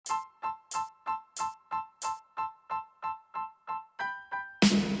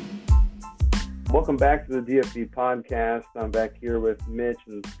Welcome back to the DFB podcast. I'm back here with Mitch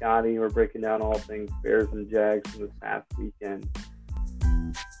and Scotty. We're breaking down all things Bears and Jags from this past weekend.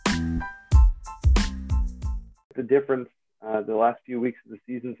 The difference the last few weeks of the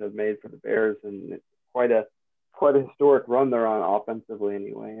seasons have made for the Bears, and it's quite a historic run they're on offensively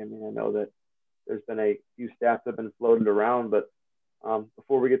anyway. I mean, I know that there's been a few stats that have been floated around, but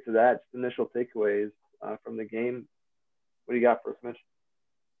before we get to that, just initial takeaways from the game. What do you got for us, Mitch?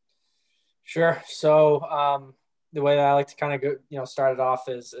 Sure. So the way that I like to kind of go, start it off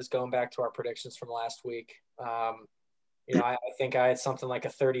is going back to our predictions from last week. I think I had something like a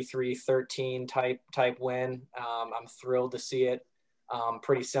 33-13 type win. I'm thrilled to see it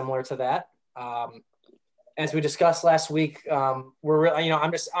pretty similar to that. As we discussed last week, I'm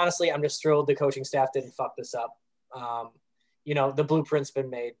just thrilled the coaching staff didn't fuck this up. The blueprint's been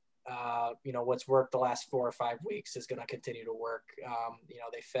made. What's worked the last 4 or 5 weeks is going to continue to work.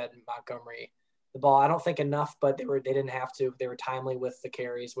 They fed Montgomery the ball. I don't think enough, but they didn't have to. They were timely with the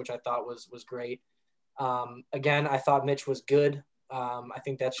carries, which I thought was great. Again, I thought Mitch was good. I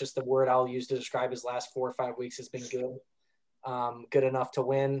think that's just the word I'll use to describe his last 4 or 5 weeks has been good. Good enough to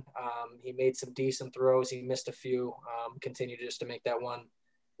win. He made some decent throws. He missed a few. Continued just to make that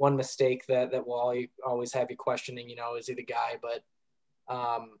one mistake that will always have you questioning, is he the guy? But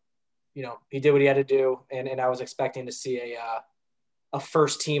he did what he had to do, and I was expecting to see a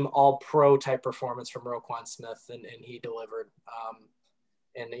first team all pro type performance from Roquan Smith, and he delivered.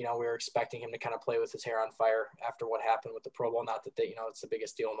 We were expecting him to kind of play with his hair on fire after what happened with the Pro Bowl. Not that it's the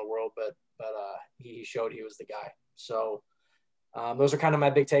biggest deal in the world, but he showed he was the guy. So those are kind of my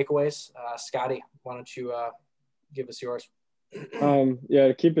big takeaways. Scotty, why don't you give us yours?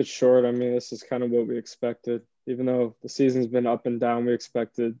 To keep it short, I mean, this is kind of what we expected. Even though the season's been up and down, we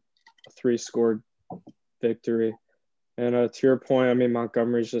expected a 3-score victory. And to your point, I mean,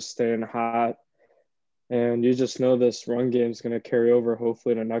 Montgomery's just staying hot. And you just know this run game is going to carry over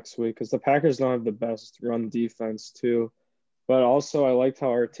hopefully to next week because the Packers don't have the best run defense too. But also I liked how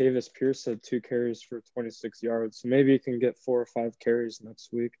Artavis Pierce had 2 carries for 26 yards. So maybe he can get 4 or 5 carries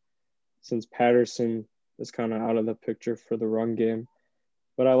next week since Patterson is kind of out of the picture for the run game.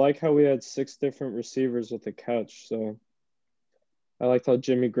 But I like how we had 6 different receivers with a catch. So I liked how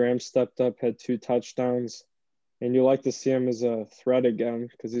Jimmy Graham stepped up, had 2 touchdowns. And you like to see him as a threat again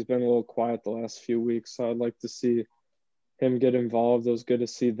because he's been a little quiet the last few weeks. So I'd like to see him get involved. It was good to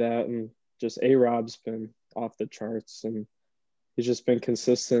see that. And just A-Rob's been off the charts. And he's just been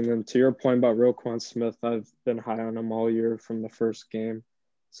consistent. And to your point about Roquan Smith, I've been high on him all year from the first game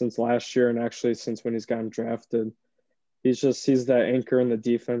since last year and actually since when he's gotten drafted. He's that anchor in the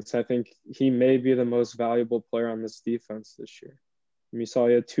defense. I think he may be the most valuable player on this defense this year. You saw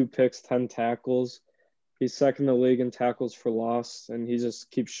he had 2 picks, 10 tackles. He's second in the league in tackles for loss, and he just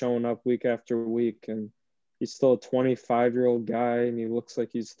keeps showing up week after week. And he's still a 25-year-old guy, and he looks like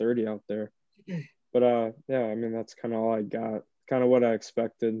he's 30 out there. But, I mean, that's kind of all I got, kind of what I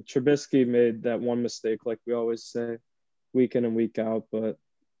expected. Trubisky made that one mistake, like we always say, week in and week out. But,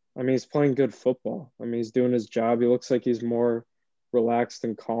 I mean, he's playing good football. I mean, he's doing his job. He looks like he's more relaxed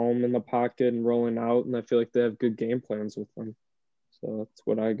and calm in the pocket and rolling out, and I feel like they have good game plans with him. So that's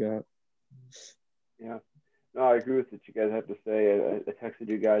what I got. Yeah. No, I agree with what you guys have to say. I texted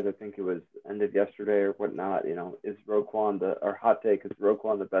you guys, I think it was end of yesterday or whatnot, is Roquan our hot take, is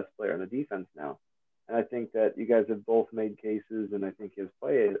Roquan the best player on the defense now? And I think that you guys have both made cases, and I think his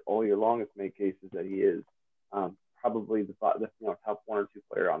play all year long has made cases that he is probably the top 1 or 2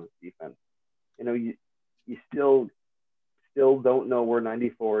 player on this defense. You still don't know where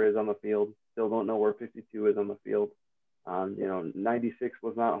 94 is on the field, still don't know where 52 is on the field. 96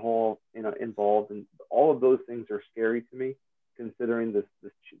 was not involved, and all of those things are scary to me, considering the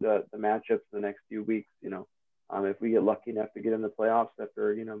matchups the next few weeks. If we get lucky enough to get in the playoffs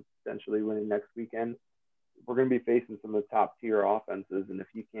after potentially winning next weekend, we're going to be facing some of the top tier offenses, and if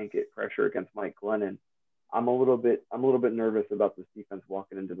you can't get pressure against Mike Glennon, I'm a little bit nervous about this defense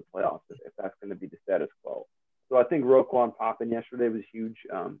walking into the playoffs if that's going to be the status quo. So I think Roquan popping yesterday was huge,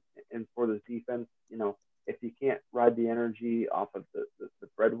 and for this defense, if you can't ride the energy off of the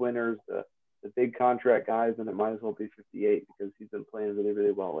breadwinners, the big contract guys, then it might as well be 58 because he's been playing really,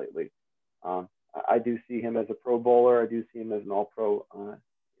 really well lately. I do see him as a Pro Bowler. I do see him as an all-pro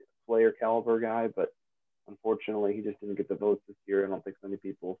player caliber guy, but unfortunately he just didn't get the votes this year. I don't think many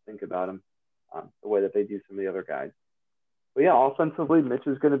people think about him the way that they do some of the other guys. But yeah, offensively, Mitch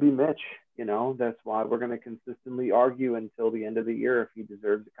is going to be Mitch. That's why we're going to consistently argue until the end of the year if he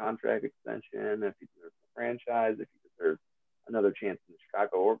deserves a contract extension, if he deserves a franchise, if he deserves another chance in the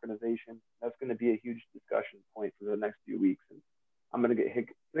Chicago organization. That's going to be a huge discussion point for the next few weeks. And I'm going to get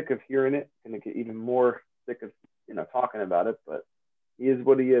sick of hearing it. I'm going to get even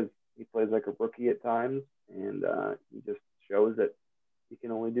he is. He plays like a rookie at times, and he just shows that he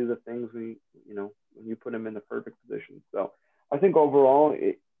can only do the things when you put him in the perfect position. So I think overall,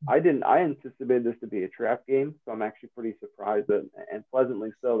 I anticipated this to be a trap game, so I'm actually pretty surprised and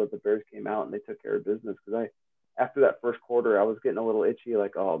pleasantly so, that the Bears came out and they took care of business. Because after that first quarter, I was getting a little itchy,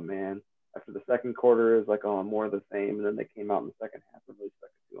 like, oh man. After the second quarter, it was like, oh, more of the same, and then they came out in the second half and really stuck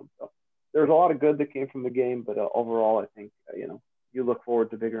it to them. So there was a lot of good that came from the game, but overall, I think you look forward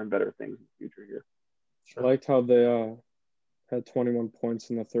to bigger and better things in the future here. Sure. I liked how they had 21 points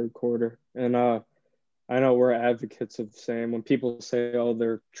in the third quarter, and I know we're advocates of saying when people say, oh,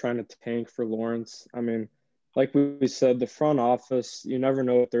 they're trying to tank for Lawrence. I mean, like we said, the front office, you never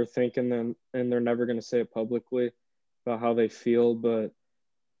know what they're thinking, and they're never going to say it publicly about how they feel. But,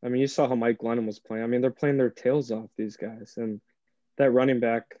 I mean, you saw how Mike Glennon was playing. I mean, they're playing their tails off, these guys. And that running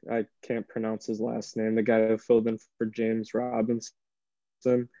back, I can't pronounce his last name, the guy who filled in for James Robinson.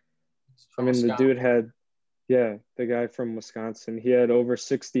 I mean, the dude had – yeah, the guy from Wisconsin. He had over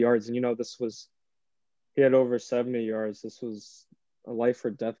 60 yards. And, he had over 70 yards. This was a life or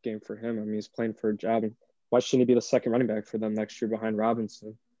death game for him. I mean, he's playing for a job. And why shouldn't he be the second running back for them next year behind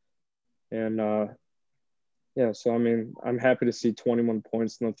Robinson? And, so, I mean, I'm happy to see 21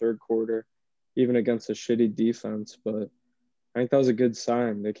 points in the third quarter, even against a shitty defense. But I think that was a good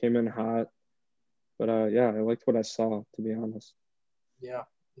sign. They came in hot. But, I liked what I saw, to be honest. Yeah.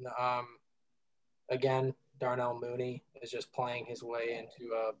 Again, Darnell Mooney is just playing his way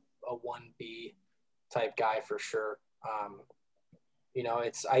into a 1B type guy for sure.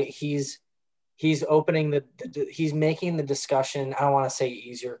 He's opening he's making the discussion. I don't want to say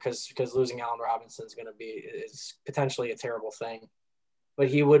easier because losing Allen Robinson is potentially a terrible thing, but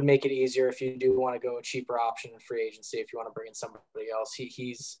he would make it easier if you do want to go a cheaper option in free agency. If you want to bring in somebody else,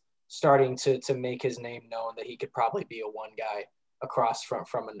 he's starting to make his name known that he could probably be a one guy across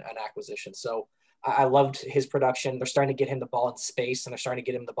from an acquisition. So I loved his production. They're starting to get him the ball in space, and they're starting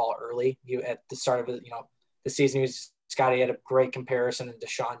to get him the ball early. At the start of the season, Scotty had a great comparison to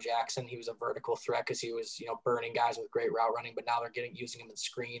Deshaun Jackson. He was a vertical threat because he was burning guys with great route running. But now they're using him in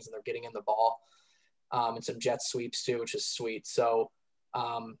screens, and they're getting him the ball and some jet sweeps too, which is sweet. So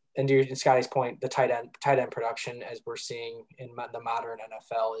and to Scotty's point, the tight end production, as we're seeing in the modern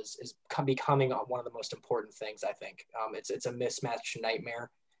NFL, is becoming one of the most important things. I think it's a mismatch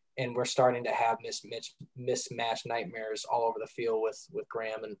nightmare. And we're starting to have mismatch nightmares all over the field with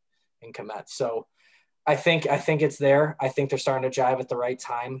Graham and Kmet. So I think it's there. I think they're starting to jive at the right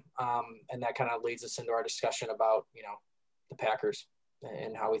time. And that kind of leads us into our discussion about, the Packers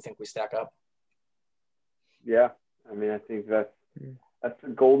and how we think we stack up. Yeah. I mean, I think that's a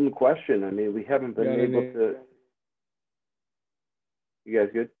golden question. I mean, we haven't been able to. You guys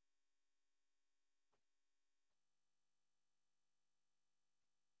good?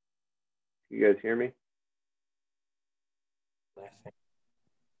 You guys hear me?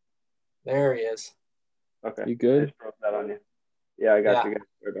 There he is. Okay. You good? I just broke that on you. Yeah, I got you guys.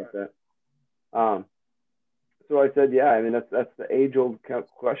 Sorry about that. So I said, yeah. I mean, that's the age-old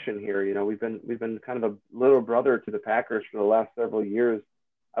question here. We've been kind of a little brother to the Packers for the last several years.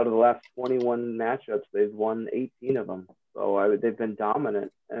 Out of the last 21 matchups, they've won 18 of them. So they've been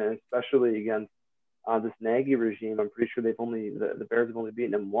dominant, and especially against this Nagy regime. I'm pretty sure the Bears have only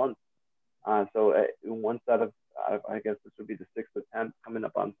beaten them once. So once out of, I guess this would be the sixth attempt coming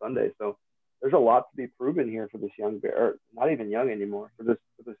up on Sunday. So there's a lot to be proven here for this young Bear, not even young anymore, for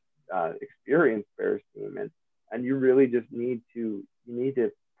this experienced Bears team. And you really just need to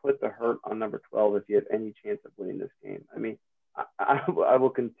put the hurt on number 12 if you have any chance of winning this game. I mean, I will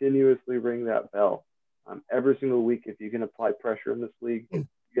continuously ring that bell every single week. If you can apply pressure in this league, you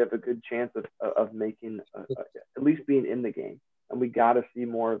have a good chance of making at least being in the game. And we got to see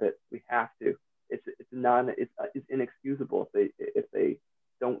more of it. We have to. It's inexcusable if they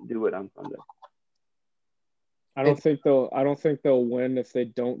don't do it on Sunday. I don't think they'll win if they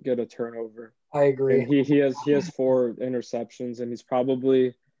don't get a turnover. I agree. And he has 4 interceptions, and he's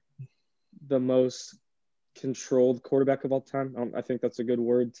probably the most controlled quarterback of all time. I think that's a good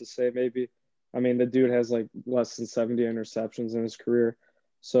word to say, maybe. I mean, the dude has like less than 70 interceptions in his career.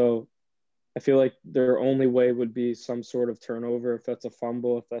 So I feel like their only way would be some sort of turnover, if that's a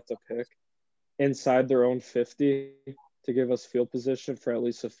fumble, if that's a pick, inside their own 50 to give us field position for at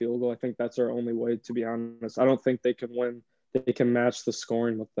least a field goal. I think that's our only way, to be honest. I don't think they can win. They can match the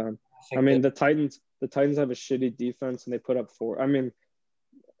scoring with them. I mean, the Titans have a shitty defense, and they put up 4. I mean,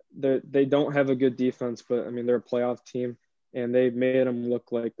 they don't have a good defense, but, I mean, they're a playoff team, and they made them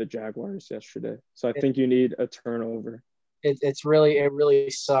look like the Jaguars yesterday. So I think you need a turnover. It really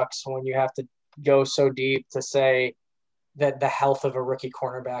sucks when you have to go so deep to say that the health of a rookie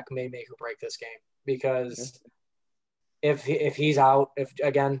cornerback may make or break this game, because if he's out, if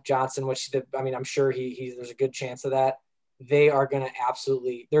again Johnson, I'm sure there's a good chance of that, they are going to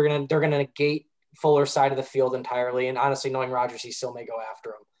absolutely they're going to negate Fuller's side of the field entirely. And honestly, knowing Rodgers, he still may go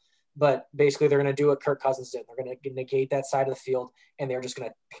after him. But basically, they're going to do what Kirk Cousins did. They're going to negate that side of the field, and they're just going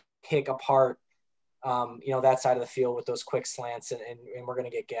to pick apart, that side of the field with those quick slants, and we're going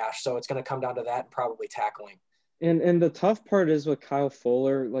to get gashed. So it's going to come down to that and probably tackling. And the tough part is with Kyle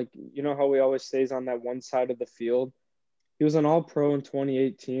Fuller, like, you know how we always say he's on that one side of the field? He was an all-pro in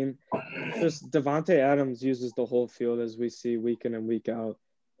 2018. Just Devontae Adams uses the whole field, as we see week in and week out.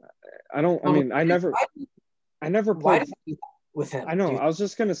 I never played with him. I know. I was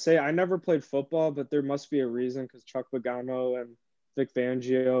just going to say, I never played football, but there must be a reason, because Chuck Pagano and Vic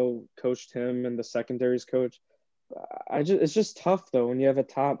Fangio coached him and the secondaries coach. It's just tough, though, when you have a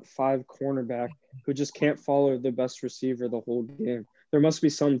top 5 cornerback who just can't follow the best receiver the whole game. There must be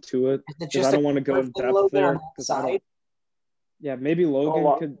something to it, because I don't want to go in depth there. Yeah, maybe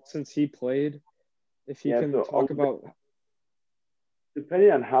Logan could, since he played, if he can talk about.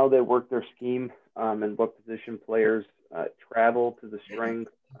 Depending on how they work their scheme and what position players travel to the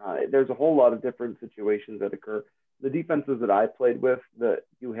strength, there's a whole lot of different situations that occur. The defenses that I played with,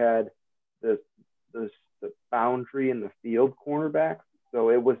 you had the boundary and the field cornerbacks. So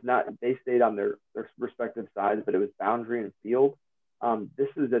it was not, they stayed on their respective sides, but it was boundary and field. This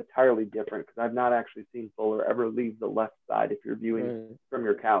is entirely different, because I've not actually seen Fuller ever leave the left side if you're viewing from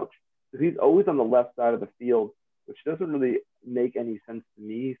your couch. So he's always on the left side of the field, which doesn't really make any sense to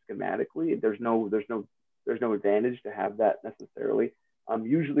me schematically. There's no advantage to have that necessarily.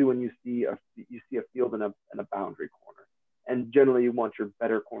 Usually when you see a field and a boundary corner, and generally you want your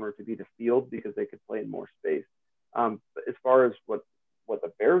better corner to be the field, because they could play in more space. But as far as what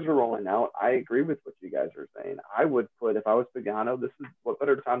the Bears are rolling out, I agree with what you guys are saying. I would put, if I was Pagano, this is what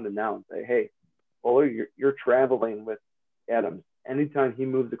better time than now, and say, hey, Fuller, you're traveling with Adams. Anytime he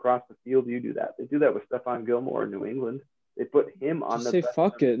moves across the field, you do that. They do that with Stephon Gilmore in New England. They put him on the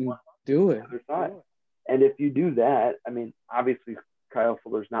fuck it and do it. Other side. And if you do that, I mean, obviously Kyle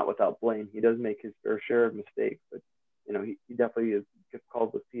Fuller's not without blame. He does make his fair share of mistakes, but he definitely gets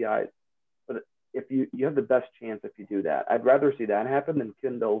called with PIs. But if you have the best chance if you do that, I'd rather see that happen than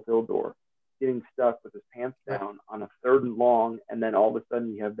Kendall Vildor getting stuck with his pants down on a 3rd and long, and then all of a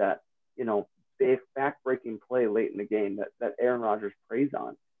sudden you have that, back-breaking play late in the game that Aaron Rodgers preys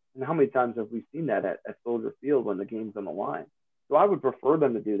on. And how many times have we seen that at Soldier Field when the game's on the line? So I would prefer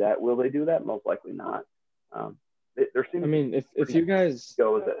them to do that. Will they do that? Most likely not. There seems. I mean, if you guys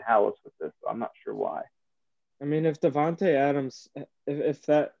goes at Hallis with this, so I'm not sure why. I mean, if Devontae Adams, if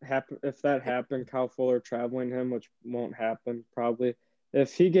that happened, Kyle Fuller traveling him, which won't happen probably.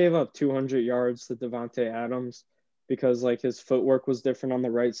 If he gave up 200 yards to Devontae Adams because like his footwork was different on the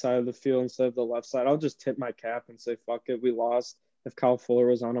right side of the field instead of the left side, I'll just tip my cap and say, fuck it, we lost. If Kyle Fuller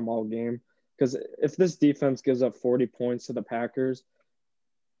was on him all game, because if this defense gives up 40 points to the Packers,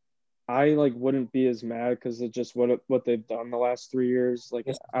 I wouldn't be as mad, because it's just what they've done the last 3 years. Like,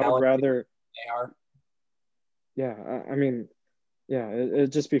 I would rather they are. Yeah, I mean, yeah,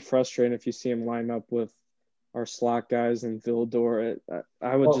 it'd just be frustrating if you see him line up with our slot guys and Vildor.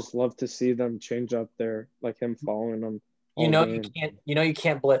 I would just love to see them change up there, like him following them. You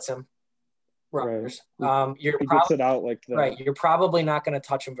can't blitz him. Right. You're he gets it out like that. Right. You're probably not going to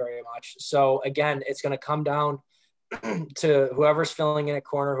touch him very much. So again, it's going to come down to whoever's filling in at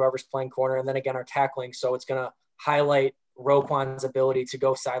corner, whoever's playing corner, and then again our tackling. So it's going to highlight Roquan's ability to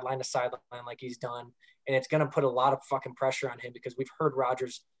go sideline to sideline like he's done, and it's going to put a lot of fucking pressure on him, because we've heard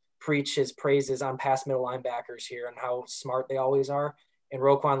Rodgers preach his praises on past middle linebackers here and how smart they always are, and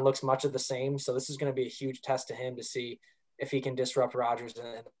Roquan looks much of the same. So this is going to be a huge test to him to see if he can disrupt Rodgers in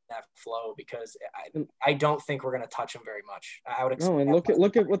that flow, because I don't think we're going to touch him very much. I would expect. No, and look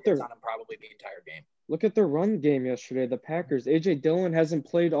at what they're on him probably the entire game. Look at their run game yesterday. The Packers, AJ Dillon hasn't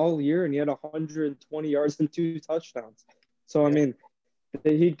played all year, and he had 120 yards and 2 touchdowns. So I mean,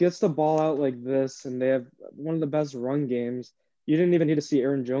 he gets the ball out like this, and they have one of the best run games. You didn't even need to see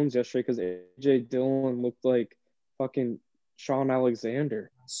Aaron Jones yesterday, because AJ Dillon looked like fucking Sean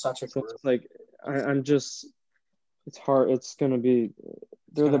Alexander. Such a group. It's like I'm just. It's hard. It's going to be.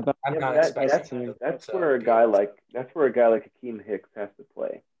 They're the best. That's where a guy like Akeem Hicks has to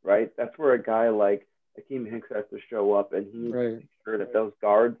play, right? That's where a guy like Akeem Hicks has to show up, and he needs to make sure that those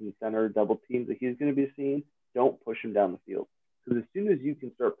guards and center double teams that he's going to be seeing don't push him down the field. Because as soon as you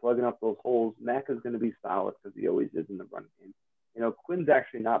can start plugging up those holes, Mac is going to be solid, because he always is in the run game. Quinn's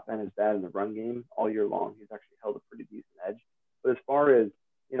actually not been as bad in the run game all year long. He's actually held a pretty decent edge. But as far as,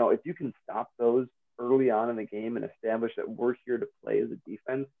 if you can stop those early on in the game and establish that we're here to play as a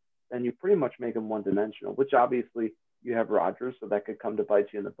defense, then you pretty much make them one-dimensional, which obviously you have Rodgers, so that could come to bite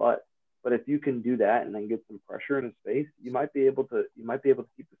you in the butt. But if you can do that and then get some pressure in his face, you might be able to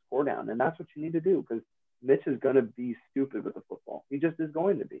keep the score down, and that's what you need to do because Mitch is going to be stupid with the football. He just is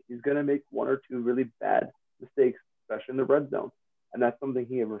going to be. He's going to make one or two really bad mistakes, especially in the red zone, and that's something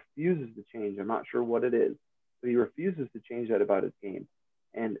he refuses to change. I'm not sure what it is, but he refuses to change that about his game.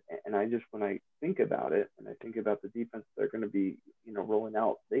 And I just, when I think about it, and I think about the defense they're going to be, rolling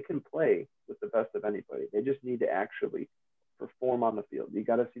out, they can play with the best of anybody. They just need to actually perform on the field. You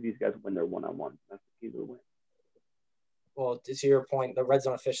got to see these guys win their one-on-one. That's the key to the win. Well, to your point, the red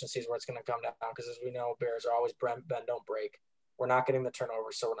zone efficiency is where it's going to come down because, as we know, Bears are always bend, don't break. We're not getting the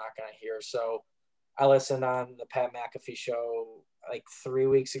turnovers, so we're not going to hear. So I listened on the Pat McAfee show like 3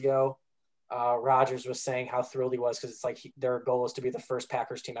 weeks ago. Rodgers was saying how thrilled he was because it's like their goal is to be the first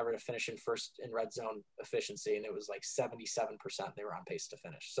Packers team ever to finish in first in red zone efficiency, and it was like 77% they were on pace to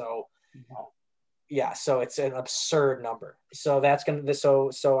finish. So, yeah, so it's an absurd number. So that's going to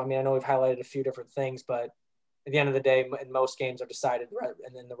so I mean, I know we've highlighted a few different things, but at the end of the day, in most games are decided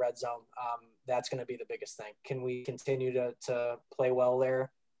and in the red zone. That's going to be the biggest thing. Can we continue to play well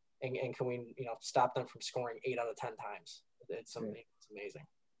there, and can we stop them from scoring 8 out of 10 times? It's amazing.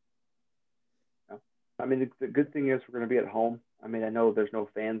 I mean, the good thing is we're going to be at home. I mean, I know there's no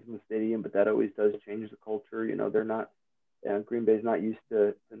fans in the stadium, but that always does change the culture. They're not Green Bay's not used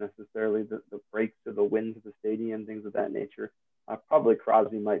to necessarily the breaks or the winds of the stadium, things of that nature. Probably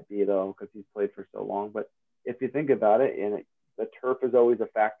Crosby might be, though, because he's played for so long. But if you think about it, the turf is always a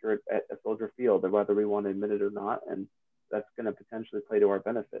factor at Soldier Field, whether we want to admit it or not, and that's going to potentially play to our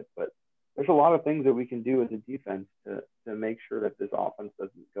benefit. But there's a lot of things that we can do as a defense to make sure that this offense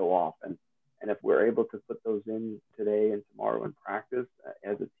doesn't go off. And if we're able to put those in today and tomorrow in practice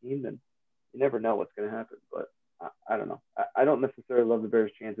as a team, then you never know what's going to happen. But I don't know. I don't necessarily love the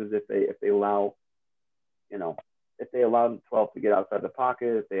Bears' chances if they allow, if they allow 12 to get outside the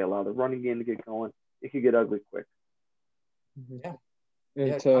pocket, if they allow the running game to get going, it could get ugly quick. Yeah.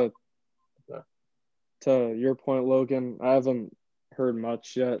 And to your point, Logan, I haven't heard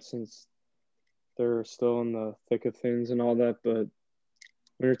much yet since they're still in the thick of things and all that, but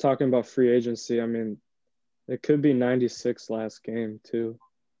when you're talking about free agency, I mean, it could be 96 last game too.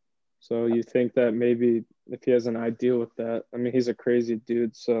 So you think that maybe if he has an idea with that, I mean, he's a crazy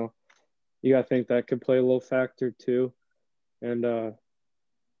dude. So you got to think that could play a little factor too. And to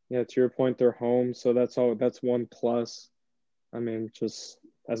your point, they're home. So that's one plus. I mean, just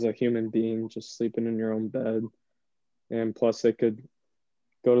as a human being, just sleeping in your own bed. And plus they could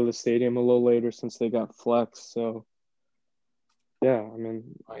go to the stadium a little later since they got flex. So yeah, I mean,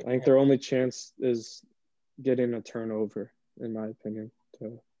 I think their only chance is getting a turnover, in my opinion,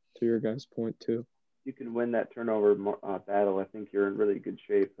 to your guys' point, too. You can win that turnover battle. I think you're in really good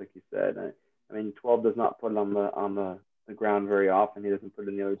shape, like you said. I mean, 12 does not put it on the ground very often. He doesn't put it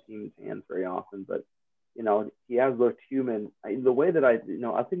in the other team's hands very often. But, he has looked human. The way that I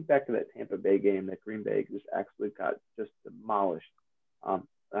think back to that Tampa Bay game that Green Bay just actually got just demolished. I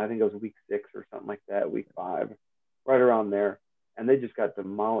think it was week 6 or something like that, week 5, right around there. And they just got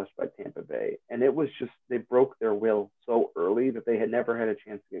demolished by Tampa Bay. And it was just, they broke their will so early that they had never had a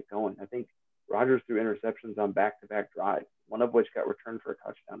chance to get going. I think Rodgers threw interceptions on back-to-back drives, one of which got returned for a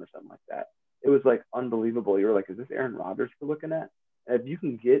touchdown or something like that. It was like unbelievable. You were like, is this Aaron Rodgers we're looking at? And if you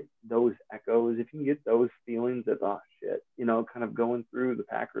can get those echoes, if you can get those feelings of, oh shit, kind of going through the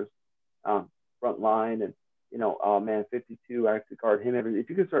Packers front line and, oh man, 52, I have to guard him. If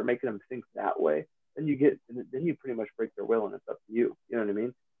you can start making them think that way, then you pretty much break their will, and it's up to you. You know what I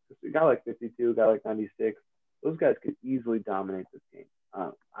mean? Because a guy like 52, a guy like 96, those guys could easily dominate this game.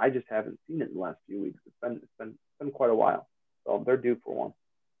 I just haven't seen it in the last few weeks. It's been quite a while, so they're due for one.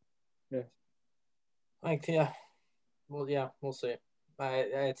 Yeah. Well, yeah, we'll see. But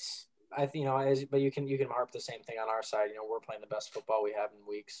you can harp the same thing on our side. We're playing the best football we have in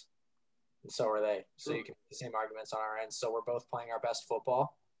weeks, and so are they. So you can make the same arguments on our end. So we're both playing our best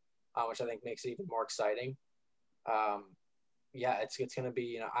football. Which I think makes it even more exciting. It's going to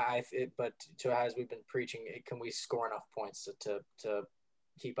be, but as we've been preaching, can we score enough points to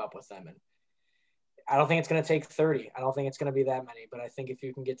keep up with them? And I don't think it's going to take 30. I don't think it's going to be that many, but I think if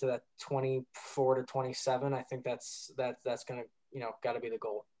you can get to that 24 to 27, I think that's going to, got to be the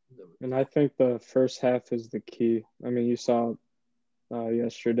goal. And I think the first half is the key. I mean, you saw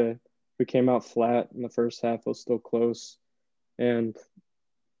yesterday, we came out flat in the first half. It was still close. And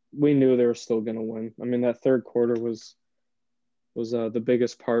we knew they were still going to win. I mean, that third quarter was the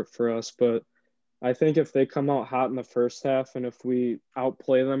biggest part for us. But I think if they come out hot in the first half and if we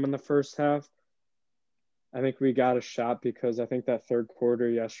outplay them in the first half, I think we got a shot because I think that third quarter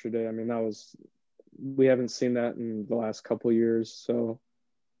yesterday, I mean, we haven't seen that in the last couple years. So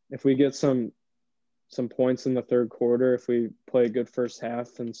if we get some points in the third quarter, if we play a good first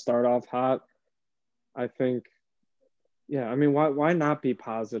half and start off hot, I think, yeah, I mean, why not be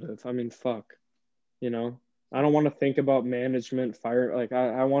positive? I mean, fuck, I don't want to think about management fire. Like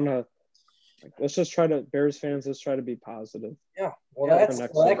I want to, let's just Bears fans, let's try to be positive. Yeah. Well,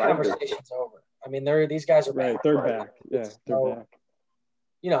 that conversation's over. I mean, these guys are right. back. They're back. Yeah, they're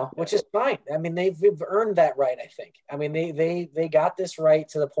back. Which is fine. I mean, they've earned that right, I think. I mean, they got this right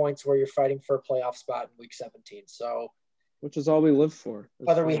to the points where you're fighting for a playoff spot in week 17. So, which is all we live for.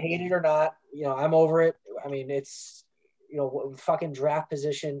 Whether we hate it or not, I'm over it. I mean, it's, fucking draft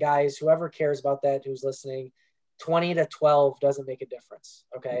position, guys, whoever cares about that, who's listening, 20-12 doesn't make a difference.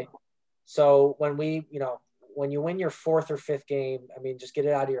 Okay. So when you win your fourth or fifth game, I mean, just get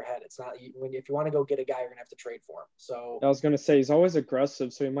it out of your head. It's not if you want to go get a guy, you're gonna have to trade for him. So I was gonna say he's always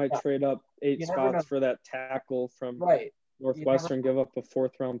aggressive, so he might trade up 8 spots for that tackle from Northwestern, give up a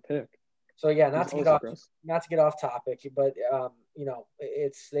 4th round pick. So yeah, not to get off topic, but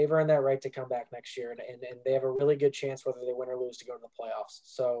they've earned that right to come back next year, and they have a really good chance whether they win or lose to go to the playoffs.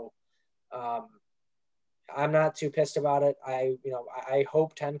 So I'm not too pissed about it. I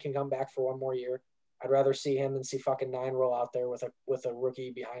hope 10 can come back for one more year. I'd rather see him than see fucking 9 roll out there with a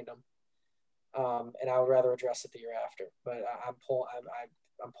rookie behind him. And I would rather address it the year after. But I'm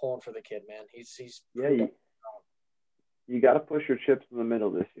pulling for the kid, man. He's you got to push your chips in the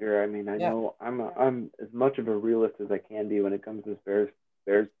middle this year. I mean, I know I'm as much of a realist as I can be when it comes to this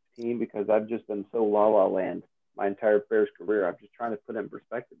Bears team, because I've just been so la land my entire Bears career. I'm just trying to put it in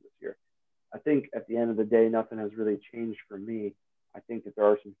perspective this year. I think at the end of the day, nothing has really changed for me. I think that there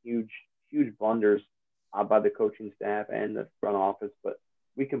are some huge blunders by the coaching staff and the front office, but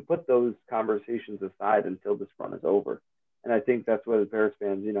we can put those conversations aside until this run is over. And I think that's why the Bears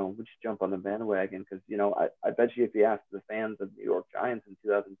fans, we just jump on the bandwagon because, I bet you if you ask the fans of the New York Giants in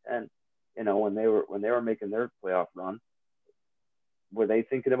 2010, when they were making their playoff run, were they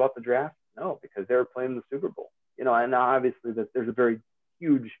thinking about the draft? No, because they were playing the Super Bowl. And obviously that there's a very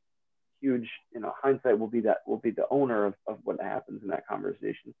huge, hindsight will be the owner of what happens in that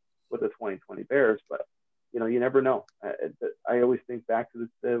conversation with the 2020 Bears, but you never know. I always think back to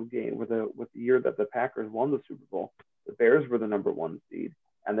the game with the year that the Packers won the Super Bowl. The Bears were the number 1 seed,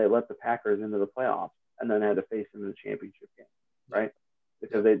 and they let the Packers into the playoffs, and then had to face them in the championship game, right?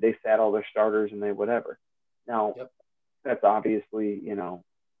 Because they sat all their starters and they whatever. Now, that's obviously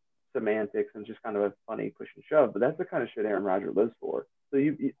semantics and just kind of a funny push and shove, but that's the kind of shit Aaron Rodgers lives for. So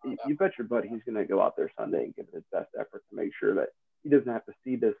you bet your butt he's going to go out there Sunday and give it his best effort to make sure that he doesn't have to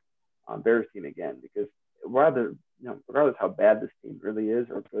see this Bears team again, because regardless how bad this team really is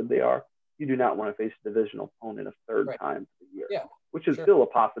or good they are, you do not want to face a divisional opponent a third time for the year, which is still a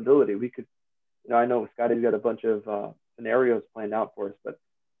possibility. We could, I know Scotty's got a bunch of scenarios planned out for us, but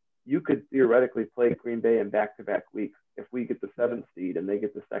you could theoretically play Green Bay in back-to-back weeks if we get the 7th seed and they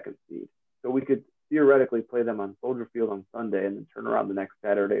get the 2nd seed. So we could theoretically play them on Soldier Field on Sunday and then turn around the next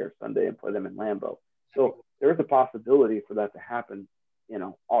Saturday or Sunday and play them in Lambeau. So there's a possibility for that to happen,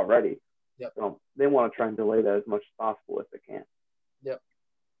 already. So they want to try and delay that as much as possible if they can. Yep.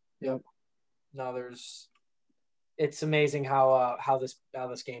 No, it's amazing how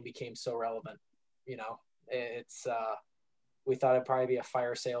this game became so relevant. It's we thought it'd probably be a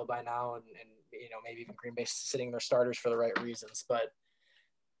fire sale by now, and maybe even Green Bay sitting their starters for the right reasons. But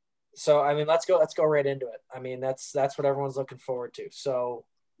so I mean, let's go right into it. I mean, that's what everyone's looking forward to. So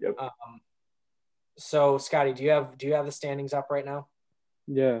so Scotty, do you have the standings up right now?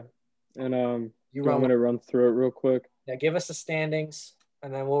 Yeah. And you want me to run through it real quick? Yeah, give us the standings,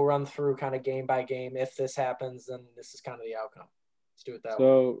 and then we'll run through kind of game by game. If this happens, then this is kind of the outcome. Let's do it that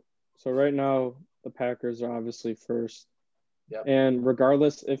way. So right now, the Packers are obviously first. Yep. And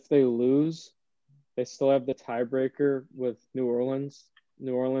regardless if they lose, they still have the tiebreaker with New Orleans.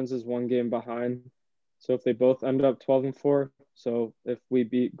 New Orleans is 1 game behind. So if they both end up 12-4, so if we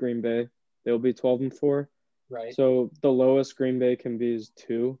beat Green Bay, they'll be 12-4. Right. So the lowest Green Bay can be is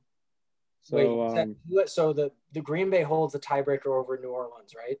 2. So so the Green Bay holds the tiebreaker over New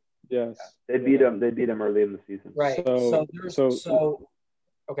Orleans, right? Yes. They beat them. They beat them early in the season. Right. So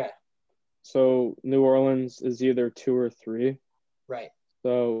okay. So New Orleans is either 2 or 3. Right.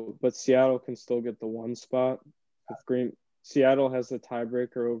 So, but Seattle can still get the 1 spot. Seattle has the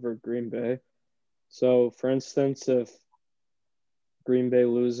tiebreaker over Green Bay. So, for instance, if Green Bay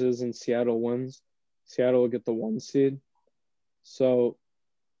loses and Seattle wins, Seattle will get the 1 seed. So,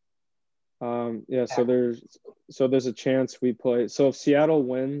 so there's a chance we play. So if Seattle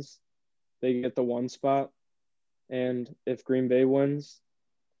wins, they get the 1 spot. and if Green Bay wins,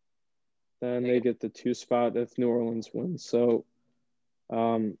 then they get the 2 spot if New Orleans wins. So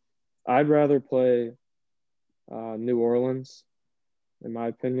I'd rather play New Orleans, in my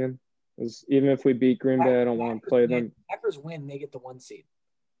opinion. Because even if we beat Green Bay, I don't want to play them. Packers win, they get the 1 seed.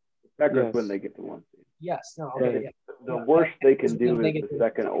 Packers win, they get the 1 seed. Yes. No. Right. Okay, yeah. The worst they can do is the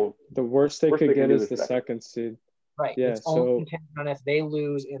second. The worst they could get is the second seed. Right. Yeah. It's only contingent on if they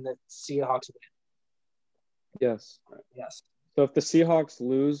lose and the Seahawks win. Yes. Yes. So if the Seahawks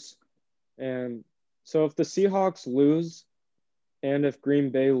lose, and if Green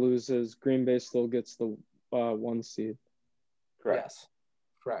Bay loses, Green Bay still gets the 1 seed. Correct. Yes.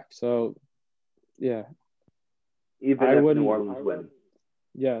 Correct. So, yeah. Even if New Orleans wins.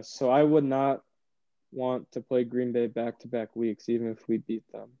 Yeah, so I would not want to play Green Bay back-to-back weeks, even if we beat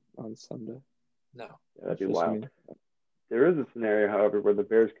them on Sunday. No. Yeah, that'd be wild. There is a scenario, however, where the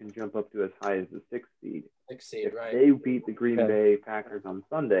Bears can jump up to as high as the 6th seed. If right. They beat the Green Bay Packers on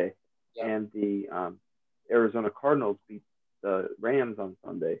Sunday, and the Arizona Cardinals beat the Rams on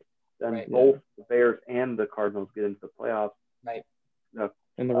Sunday, then both the Bears and the Cardinals get into the playoffs. Right.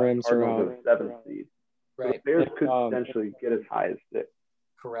 And the Rams are out. 7th seed. Right. So the Bears could potentially get as high as 6.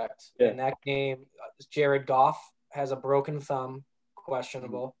 Correct. Yeah. In that game, Jared Goff has a broken thumb,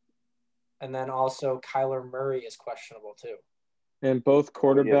 questionable. And then also Kyler Murray is questionable too. And both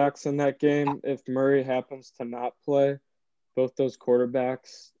quarterbacks in that game, if Murray happens to not play, both those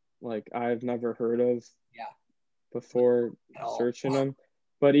quarterbacks, like I've never heard of before searching them.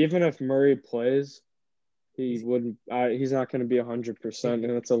 But even if Murray plays, he's not going to be 100%, and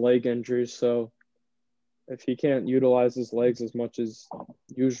it's a leg injury. So if he can't utilize his legs as much as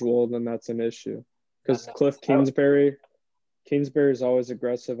usual, then that's an issue. Because Cliff Kingsbury is always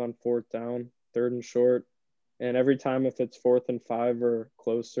aggressive on 4th down, 3rd and short. And every time if it's 4th and 5 or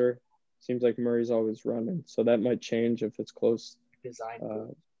closer, seems like Murray's always running. So that might change if it's close.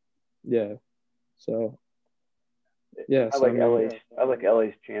 Yeah. So, yeah. I like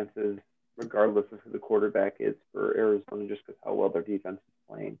LA's chances, regardless of who the quarterback is for Arizona, just because how well their defense is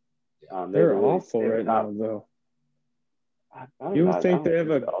playing. They're awful right now, though. You think they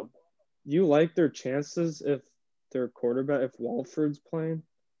have you like their chances if their quarterback, if Walford's playing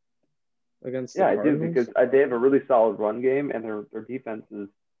against the Cardinals? I do, because they have a really solid run game, and their defense is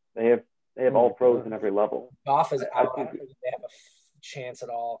they have all pros in every level. Goff is out. I don't think they have a chance at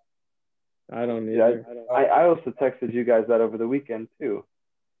all. I don't either. I also texted you guys that over the weekend too.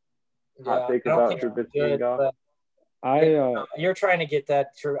 Hot take about Trubisky and Goff. You're trying to get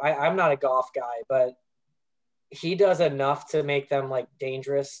that true. I'm not a Goff guy, but he does enough to make them like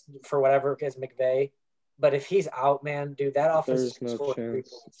dangerous for whatever as McVay. But if he's out, man, dude, that offense is going to score 3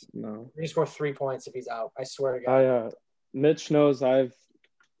 points. No. He's going to score 3 points if he's out. I swear to God. Mitch knows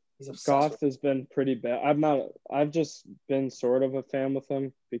Goff has been pretty bad. I've just been sort of a fan with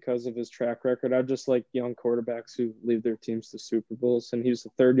him because of his track record. I just like young quarterbacks who lead their teams to Super Bowls, and he's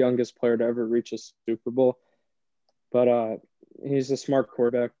the 3rd youngest player to ever reach a Super Bowl. But he's a smart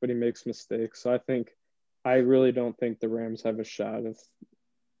quarterback, but he makes mistakes. So I really don't think the Rams have a shot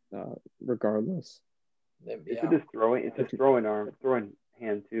regardless. It's his throwing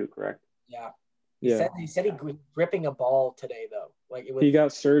hand too, correct? Yeah. He said he gripping a ball today though. He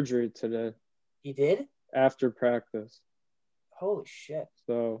got surgery today. He did? After practice. Holy shit.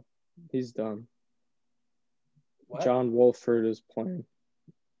 So he's done. What? John Wolford is playing.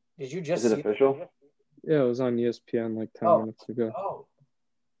 Did you just Is it official? Yeah, it was on ESPN like 10 minutes ago. Oh.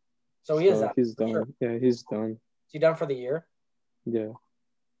 So he is out. He's done. Sure. Yeah, he's done. Is he done for the year? Yeah.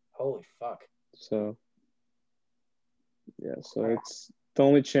 Holy fuck. So it's the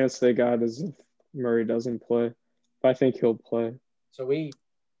only chance they got is if Murray doesn't play. But I think he'll play. So we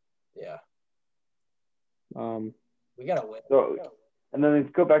gotta win. So, and then let's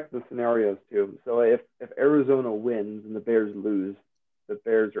go back to the scenarios too. So if Arizona wins and the Bears lose, the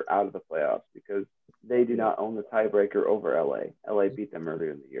Bears are out of the playoffs because they do not own the tiebreaker over LA. LA beat them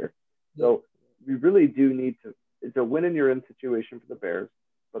earlier in the year. So we really do need to. It's a win and you're in situation for the Bears,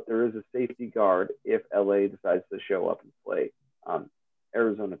 but there is a safety guard if LA decides to show up and play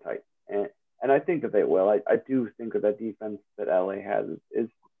Arizona tight. And I think that they will. I do think that defense that LA has is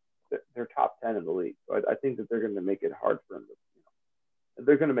they're top 10 in the league. So I think that they're going to make it hard for them.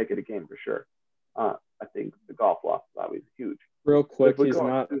 They're going to make it a game for sure. I think the Goff loss is obviously huge. Real quick, he's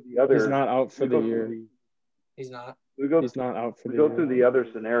not out for the year. He's not. He's not out for the year. We go through the other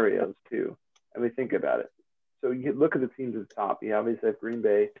scenarios too, and we think about it. So you look at the teams at the top. You obviously have Green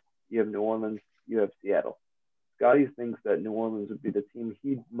Bay, you have New Orleans, you have Seattle. Scotty thinks that New Orleans would be the team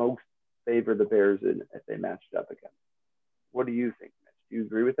he'd most favor the Bears in if they matched up again. What do you think, Mitch? Do you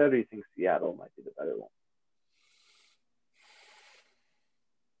agree with that, or do you think Seattle might be the better one?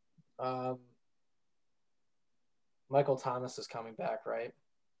 Um, Michael Thomas is coming back, right?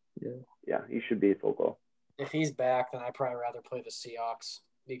 Yeah, he should be full go. If he's back, then I'd probably rather play the Seahawks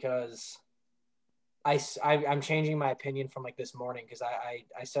because I'm changing my opinion from like this morning because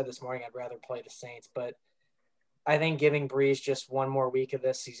I said this morning I'd rather play the Saints, but I think giving Breeze just one more week of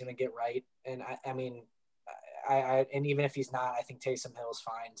this, he's going to get right. And I mean, and even if he's not, I think Taysom Hill is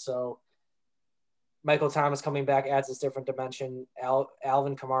fine. So Michael Thomas coming back adds this different dimension.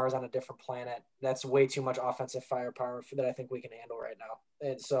 Alvin Kamara is on a different planet. That's way too much offensive firepower that I think we can handle right now.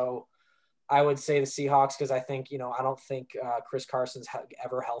 And so I would say the Seahawks because I think, I don't think Chris Carson's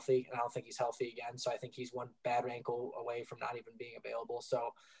ever healthy, and I don't think he's healthy again. So I think he's one bad ankle away from not even being available. So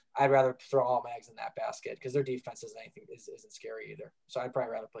I'd rather throw all my eggs in that basket because their defense isn't scary either. So I'd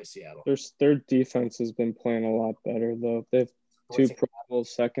probably rather play Seattle. Their defense has been playing a lot better though. They have two Pro Bowl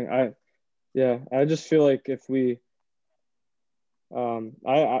second. I just feel like if we,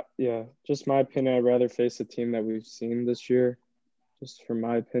 just my opinion, I'd rather face a team that we've seen this year, just from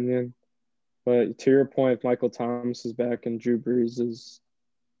my opinion. But to your point, if Michael Thomas is back and Drew Brees is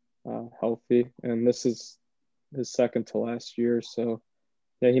healthy, and this is his second to last year, so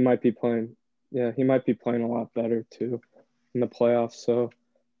yeah, he might be playing. Yeah, he might be playing a lot better too in the playoffs. So,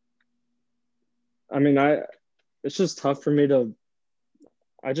 I mean, it's just tough for me to.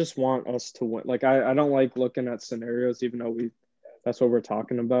 I just want us to win. Like, I don't like looking at scenarios, even though that's what we're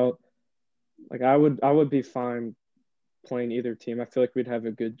talking about. Like, I would be fine playing either team. I feel like we'd have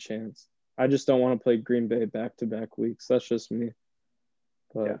a good chance. I just don't want to play Green Bay back-to-back weeks. That's just me.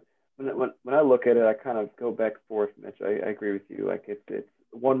 But yeah, when I look at it, I kind of go back and forth, Mitch. I agree with you. Like it's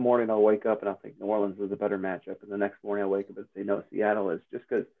one morning I'll wake up and I'll think New Orleans is a better matchup, and the next morning I'll wake up and say no, Seattle is, just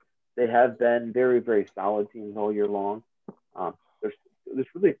because they have been very, very solid teams all year long. There's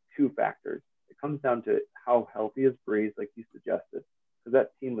really two factors. It comes down to how healthy is Breeze, like you suggested, because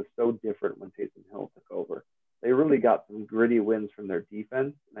that team was so different when Taysom Hill took over. They really got some gritty wins from their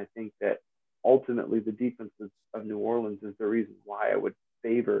defense, and I think that ultimately the defense of New Orleans is the reason why I would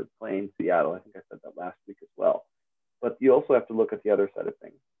favor playing Seattle. I think I said that last week as well. But you also have to look at the other side of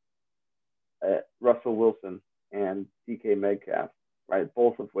things. Russell Wilson and DK Metcalf, right?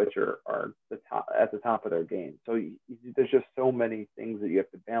 Both of which are at the top of their game. So there's just so many things that you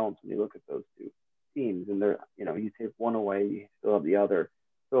have to balance when you look at those two teams. And you take one away, you still have the other.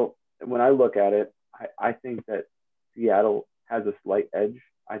 So when I look at it, I think that Seattle has a slight edge.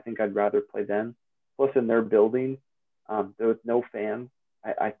 I think I'd rather play them. Plus, in their building, there was no fans.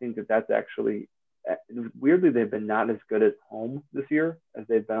 I think that's actually weirdly they've been not as good at home this year as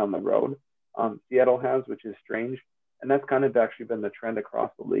they've been on the road. Seattle has, which is strange, and that's kind of actually been the trend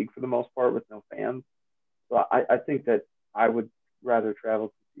across the league for the most part with no fans. So I think that I would rather travel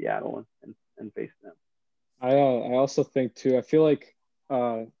to Seattle and face them. I also think too. I feel like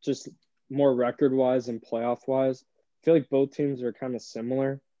just more record wise and playoff wise, I feel like both teams are kind of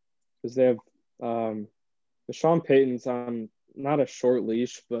similar because they have Sean Payton's on not a short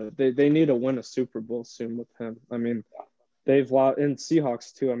leash, but they need to win a Super Bowl soon with him. I mean, they've lost in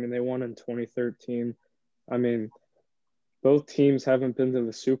Seahawks too. I mean, they won in 2013. I mean, both teams haven't been to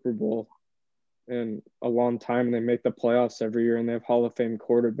the Super Bowl in a long time, and they make the playoffs every year, and they have Hall of Fame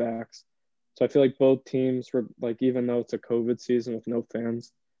quarterbacks. So I feel like both teams were like, even though it's a COVID season with no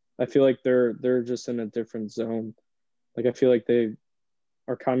fans, I feel like they're just in a different zone. Like I feel like they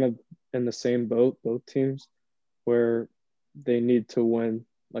are kind of in the same boat, both teams, where they need to win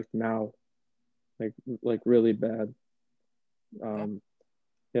like now, like really bad.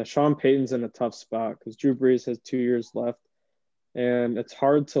 Sean Payton's in a tough spot because Drew Brees has 2 years left, and it's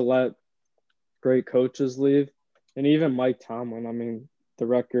hard to let great coaches leave. And even Mike Tomlin, I mean, the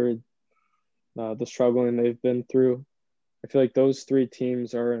record, the struggling they've been through, I feel like those three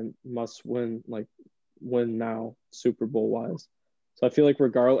teams are in must win, like win now, Super Bowl wise. So I feel like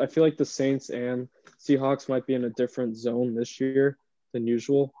I feel like the Saints and Seahawks might be in a different zone this year than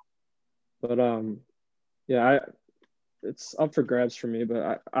usual. But it's up for grabs for me,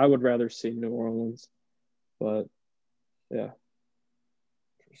 but I would rather see New Orleans. But yeah.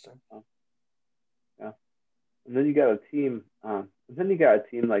 Interesting. Yeah. And then you got a team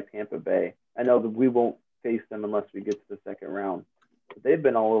like Tampa Bay. I know that we won't face them unless we get to the second round. But they've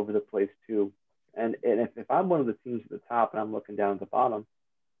been all over the place too. And if I'm one of the teams at the top and I'm looking down at the bottom,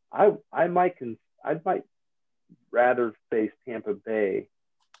 I might rather face Tampa Bay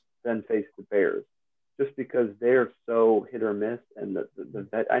than face the Bears, just because they're so hit or miss. And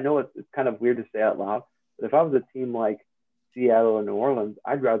I know it's kind of weird to say out loud, but if I was a team like Seattle or New Orleans,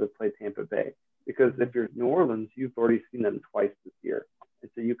 I'd rather play Tampa Bay, because if you're New Orleans, you've already seen them twice this year. And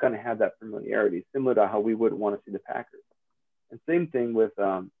so you kind of have that familiarity, similar to how we would want to see the Packers. And same thing with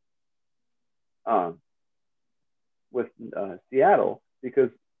um, with Seattle because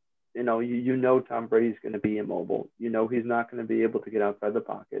you know Tom Brady's going to be immobile. You know he's not going to be able to get outside the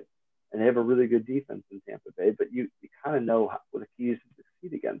pocket, and they have a really good defense in Tampa Bay. But you kind of know what the key is to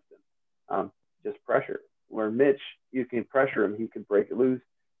succeed against him. Just pressure. Where Mitch, you can pressure him, he can break it loose.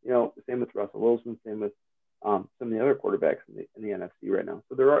 Same with Russell Wilson, same with some of the other quarterbacks in the NFC right now.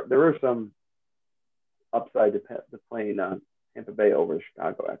 So there are some upside to playing Tampa Bay over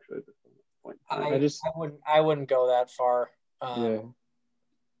Chicago actually at this point. I wouldn't go that far. Yeah.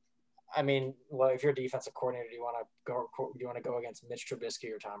 I mean, well, if you're a defensive coordinator, do you want to go against Mitch Trubisky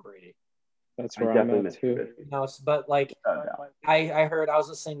or Tom Brady? That's where I'm at too. No, but like I heard, I was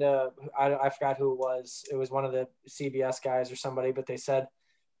listening to, I forgot who it was. It was one of the CBS guys or somebody, but they said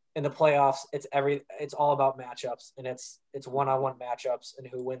in the playoffs, it's all about matchups, and it's one-on-one matchups and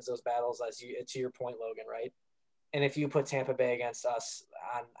who wins those battles. To your point, Logan, right? And if you put Tampa Bay against us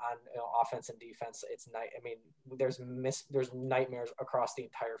on offense and defense, it's night. I mean, there's nightmares across the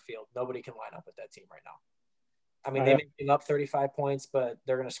entire field. Nobody can line up with that team right now. I mean, they may give up 35 points, but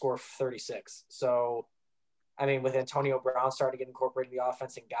they're going to score 36. So, I mean, with Antonio Brown starting to get incorporated in the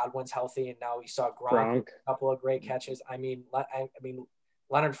offense and Godwin's healthy, and now we saw Gronk a couple of great catches. I mean,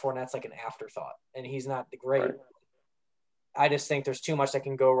 Leonard Fournette's like an afterthought, and he's not great. Right. I just think there's too much that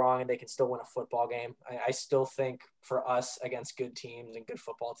can go wrong, and they can still win a football game. I still think for us against good teams and good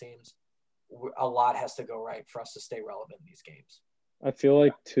football teams, a lot has to go right for us to stay relevant in these games. I feel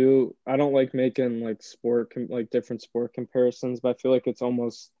like too, I don't like making like different sport comparisons, but I feel like it's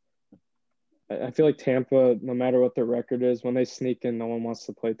almost, I feel like Tampa, no matter what their record is, when they sneak in, no one wants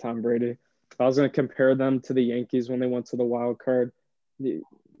to play Tom Brady. If I was going to compare them to the Yankees when they went to the wild card,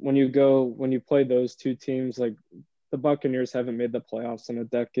 when you play those two teams, like the Buccaneers haven't made the playoffs in a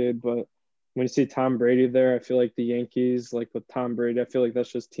decade, but when you see Tom Brady there, I feel like the Yankees, like with Tom Brady, I feel like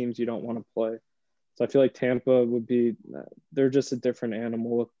that's just teams you don't want to play. So I feel like Tampa they're just a different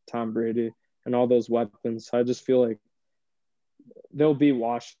animal with Tom Brady and all those weapons. So I just feel like they'll beat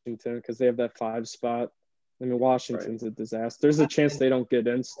Washington because they have that 5 spot. I mean, Washington's a disaster. There's a chance they don't get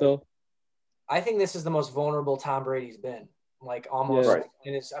in still. I think this is the most vulnerable Tom Brady's been, like almost. Yeah.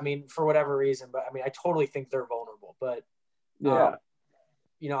 And it's, I mean, for whatever reason, but I mean, I totally think they're vulnerable. But yeah,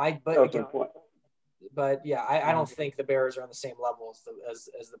 But yeah, I don't think the Bears are on the same level as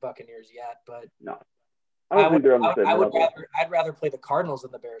the Buccaneers yet. But no, I don't think they're on the same level. I'd rather play the Cardinals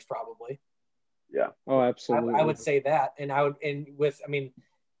than the Bears probably. Yeah. Oh, absolutely. I would say that,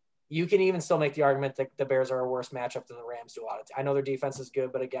 you can even still make the argument that the Bears are a worse matchup than the Rams do a lot of. I know their defense is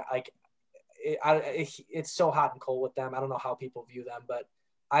good, but again, like it's so hot and cold with them. I don't know how people view them, but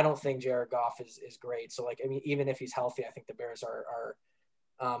I don't think Jared Goff is great. So like, I mean, even if he's healthy, I think the Bears are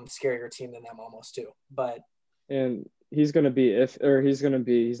scarier team than them almost too. But he's not going to be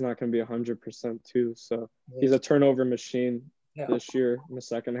 100% too. So he's a turnover machine this year in the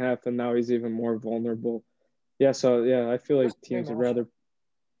second half, and now he's even more vulnerable. Yeah. So yeah, I feel like teams would rather.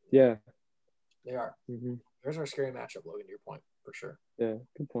 Yeah. They are. Mm-hmm. There's our scary matchup, Logan, to your point, for sure. Yeah.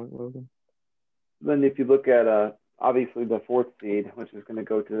 Good point, Logan. Then if you look at obviously the 4th seed, which is going to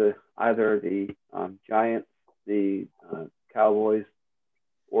go to either the Giants, the Cowboys,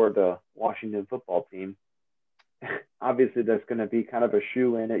 or the Washington football team, obviously that's going to be kind of a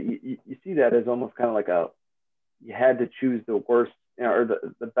shoe in it. You see that as almost kind of like you had to choose the worst, or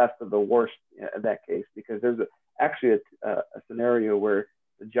the best of the worst in that case, because there's actually a scenario where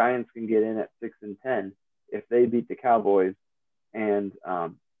the Giants can get in at 6-10 if they beat the Cowboys, and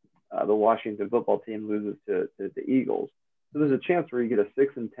the Washington football team loses to the Eagles. So there's a chance where you get a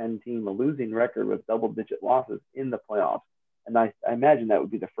 6-10 team, a losing record with double-digit losses in the playoffs. And I imagine that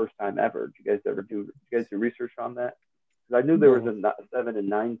would be the first time ever. Did you guys do research on that? Because I knew there was a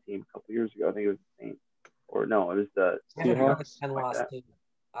 7-9 team a couple years ago. I think it was the Saints. Or no, it was the Seahawks. Team.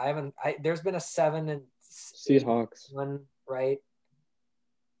 There's been a 7-8 Seahawks one, right?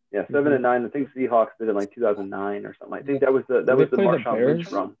 Yeah, 7-9. I think Seahawks did it in like 2009 or something. I think that was the Marshawn Lynch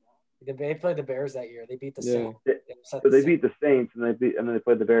run. They played the Bears that year. They beat the Saints. So they beat the Saints, and then they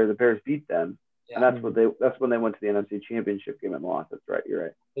played the Bears. The Bears beat them, and that's when they went to the NFC Championship game and lost. That's right. You're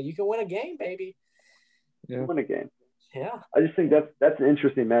right. But you can win a game, baby. Yeah. You can win a game. Yeah. I just think that's an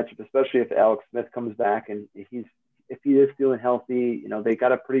interesting matchup, especially if Alex Smith comes back and if he is feeling healthy. They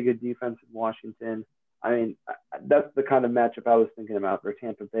got a pretty good defense in Washington. I mean, that's the kind of matchup I was thinking about for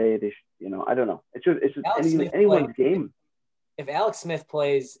Tampa Bay. They should, I don't know. It's just anyone's game. If Alex Smith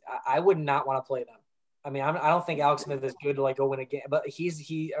plays, I would not want to play them. I mean, I don't think Alex Smith is good to like go win a game, but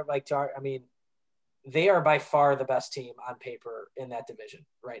they are by far the best team on paper in that division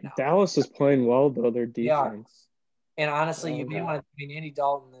right now. Dallas is playing well though. Their defense. And honestly, you may want to. I mean, Andy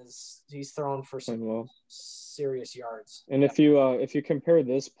Dalton he's thrown for some serious yards. And if you compare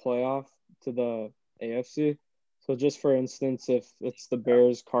this playoff to the AFC, so just for instance, if it's the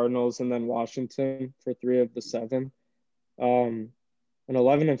Bears, Cardinals, and then Washington for 3 of the 7, an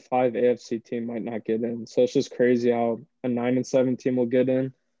 11-5 AFC team might not get in. So it's just crazy how a 9-7 team will get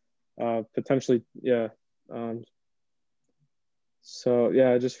in. Potentially, yeah. So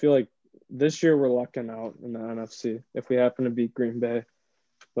yeah, I just feel like this year we're lucking out in the NFC if we happen to beat Green Bay.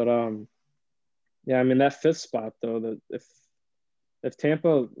 But yeah, I mean that 5th spot though, that if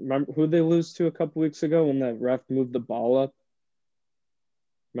Tampa, remember who they lose to a couple weeks ago when that ref moved the ball up?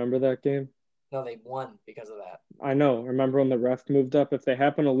 Remember that game? No, they won because of that. I know. Remember when the ref moved up? If they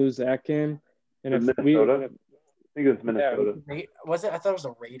happen to lose that game, and if Minnesota, I think it was Minnesota. Yeah, was it? I thought it was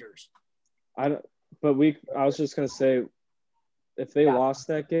the Raiders. I was just gonna say, if they lost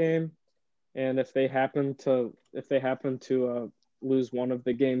that game, and if they happen to lose one of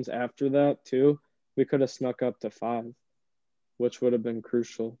the games after that too, we could have snuck up to 5, which would have been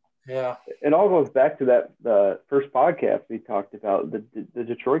crucial. Yeah, it all goes back to the first podcast we talked about the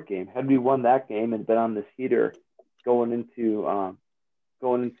Detroit game. Had we won that game and been on this heater going into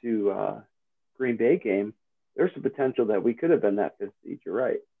Green Bay game, there's a potential that we could have been that 5th seed. You're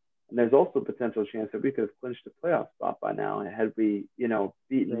right, and there's also a potential chance that we could have clinched a playoff spot by now had we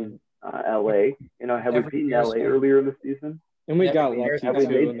beaten LA. Had we beaten LA earlier this season, and we got lucky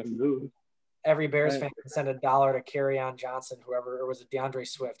too. Every Bears fan can send $1 to Kerryon Johnson, whoever, or was it DeAndre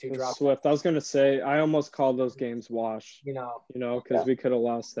Swift who dropped Swift. I was gonna say I almost called those games wash. Because we could have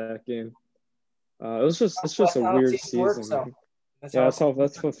lost that game. It's just a weird season. That's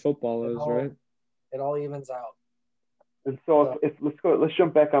what football is, right? It all evens out. And so let's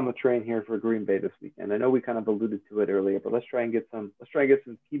jump back on the train here for Green Bay this weekend. I know we kind of alluded to it earlier, but let's try and get some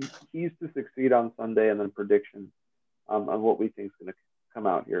keys to succeed on Sunday, and then predictions on what we think is going to come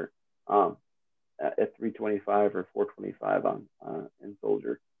out here. At 325 or 425 in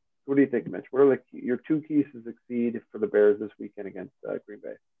Soldier. What do you think, Mitch? What are your 2 keys to succeed for the Bears this weekend against Green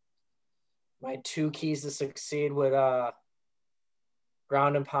Bay? My 2 keys to succeed would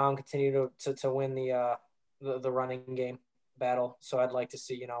ground and pound, continue to win the running game battle. So I'd like to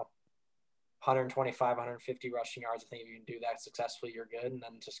see 125, 150 rushing yards. I think if you can do that successfully, you're good. And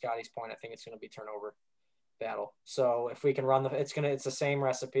then to Scotty's point, I think it's going to be turnover battle. So if we can it's the same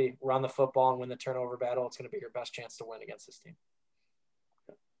recipe, run the football and win the turnover battle. It's going to be your best chance to win against this team.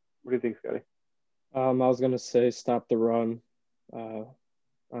 What do you think, Scotty? I was going to say stop the run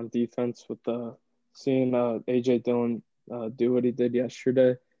on defense with seeing AJ Dillon do what he did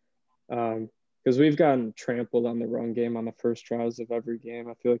yesterday. Because we've gotten trampled on the run game on the first drives of every game.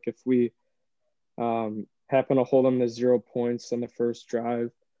 I feel like if we happen to hold them to 0 points on the first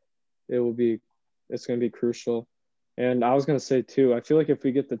drive, it's going to be crucial. And I was going to say, too, I feel like if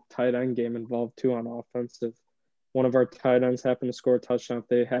we get the tight end game involved, too, on offense, if one of our tight ends happen to score a touchdown, if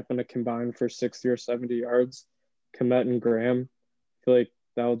they happen to combine for 60 or 70 yards, Kmet and Graham, I feel like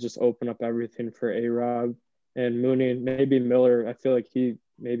that will just open up everything for A-Rob. And Mooney, maybe Miller, I feel like he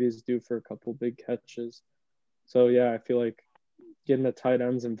maybe is due for a couple big catches. So, yeah, I feel like getting the tight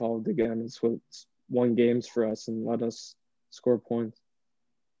ends involved again is what's won games for us and let us score points.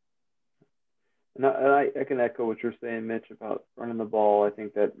 And I can echo what you're saying, Mitch, about running the ball. I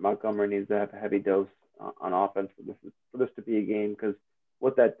think that Montgomery needs to have a heavy dose on offense for this to be a game, because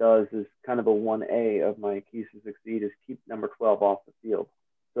what that does is kind of a 1A of my keys to succeed is keep number 12 off the field.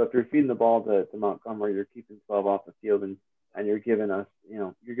 So if you're feeding the ball to Montgomery, you're keeping 12 off the field, and you're giving us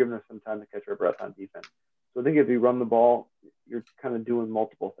some time to catch our breath on defense. So I think if you run the ball, you're kind of doing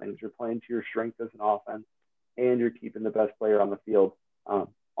multiple things. You're playing to your strength as an offense, and you're keeping the best player on the field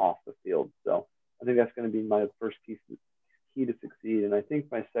off the field. So I think that's going to be my first key to succeed. And I think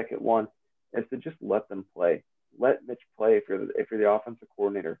my second one is to just let them play. Let Mitch play if you're the offensive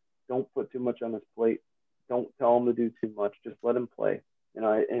coordinator. Don't put too much on his plate. Don't tell him to do too much. Just let him play.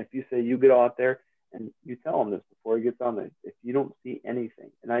 And if you say you get out there and you tell him this before he gets on there, if you don't see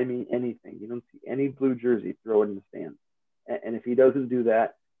anything, and I mean anything, you don't see any blue jersey, throw it in the stands. And if he doesn't do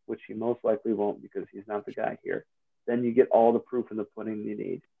that, which he most likely won't because he's not the guy here, then you get all the proof in the pudding you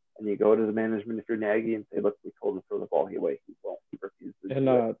need. And you go to the management if you're Nagy and say, look, we told him to throw the ball away. He won't. He refuses to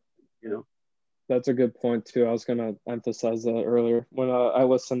do it. That's a good point, too. I was going to emphasize that earlier. When I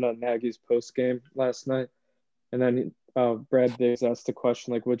listened to Nagy's post-game last night, and then Brad Biggs asked the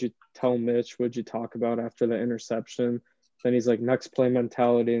question, like, what'd you tell Mitch? What'd you talk about after the interception? Then he's like, next play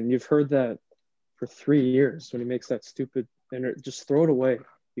mentality. And you've heard that for 3 years when he makes that stupid just throw it away.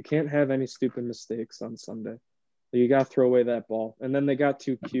 You can't have any stupid mistakes on Sunday. You got to throw away that ball. And then they got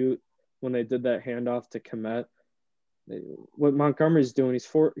too cute when they did that handoff to Kmet. what Montgomery's doing. He's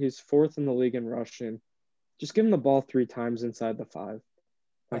fourth in the league in rushing. Just give him the ball 3 times inside the 5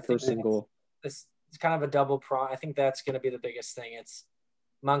 on first and goal. It's kind of a double prong. I think that's going to be the biggest thing. It's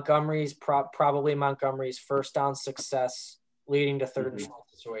probably Montgomery's first down success leading to third and short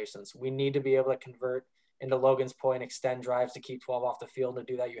situations. We need to be able to convert into Logan's point, extend drives to keep 12 off the field. To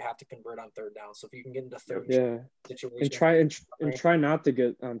do that, you have to convert on third down. So if you can get into third situations. And try not to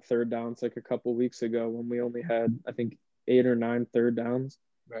get on third downs like a couple weeks ago when we only had, I think, 8 or 9 third downs.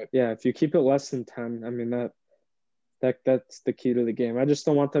 Right. Yeah, if you keep it less than 10, I mean, that's the key to the game. I just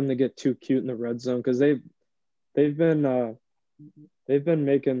don't want them to get too cute in the red zone because they haven't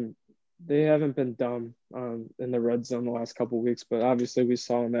been dumb in the red zone the last couple of weeks, but obviously we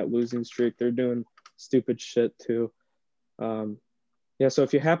saw in that losing streak they're doing stupid shit too. So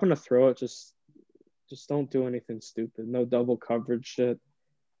if you happen to throw it, just don't do anything stupid. No double coverage shit.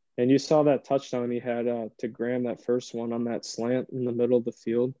 And you saw that touchdown he had to Graham, that first one on that slant in the middle of the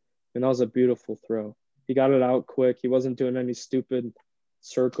field, and that was a beautiful throw. He got it out quick. He wasn't doing any stupid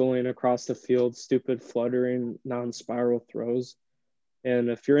circling across the field, stupid fluttering, non-spiral throws. And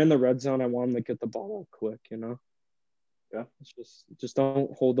if you're in the red zone, I want him to get the ball out quick, Yeah. It's just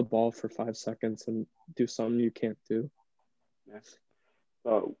don't hold the ball for 5 seconds and do something you can't do. Yeah.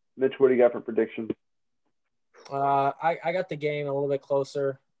 So, Mitch, what do you got for predictions? I got the game a little bit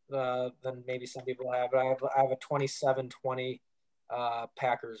closer than maybe some people have, but I have a 27-20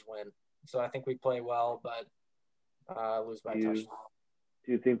 Packers win. So I think we play well, but lose by a touchdown.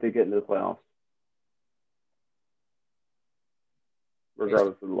 Do you think they get into the playoffs?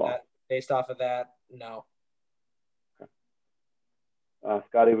 Regardless of the loss. Based off of that, no. Okay.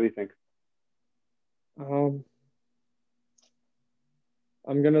 Scotty, what do you think? I'm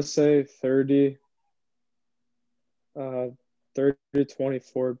going to say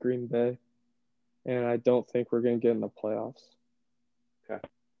 30-24 Green Bay, and I don't think we're going to get in the playoffs. Okay.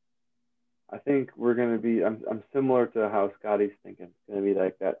 I think we're going to be – I'm similar to how Scotty's thinking. It's going to be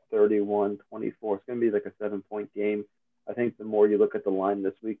like that 31-24. It's going to be like a 7-point game. I think the more you look at the line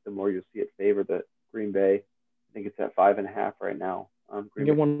this week, the more you'll see it favor the Green Bay. I think it's at 5.5 right now. Green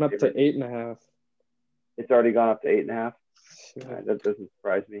Bay went up to 8.5. It's already gone up to 8.5. Yeah. That doesn't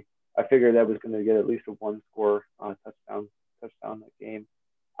surprise me. I figured that was going to get at least a 1-score touchdown that game.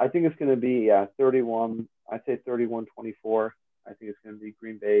 I think it's going to be 31. I'd say 31-24. I think it's going to be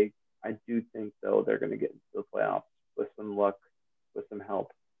Green Bay. I do think though they're going to get into the playoffs with some luck, with some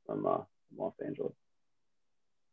help from Los Angeles.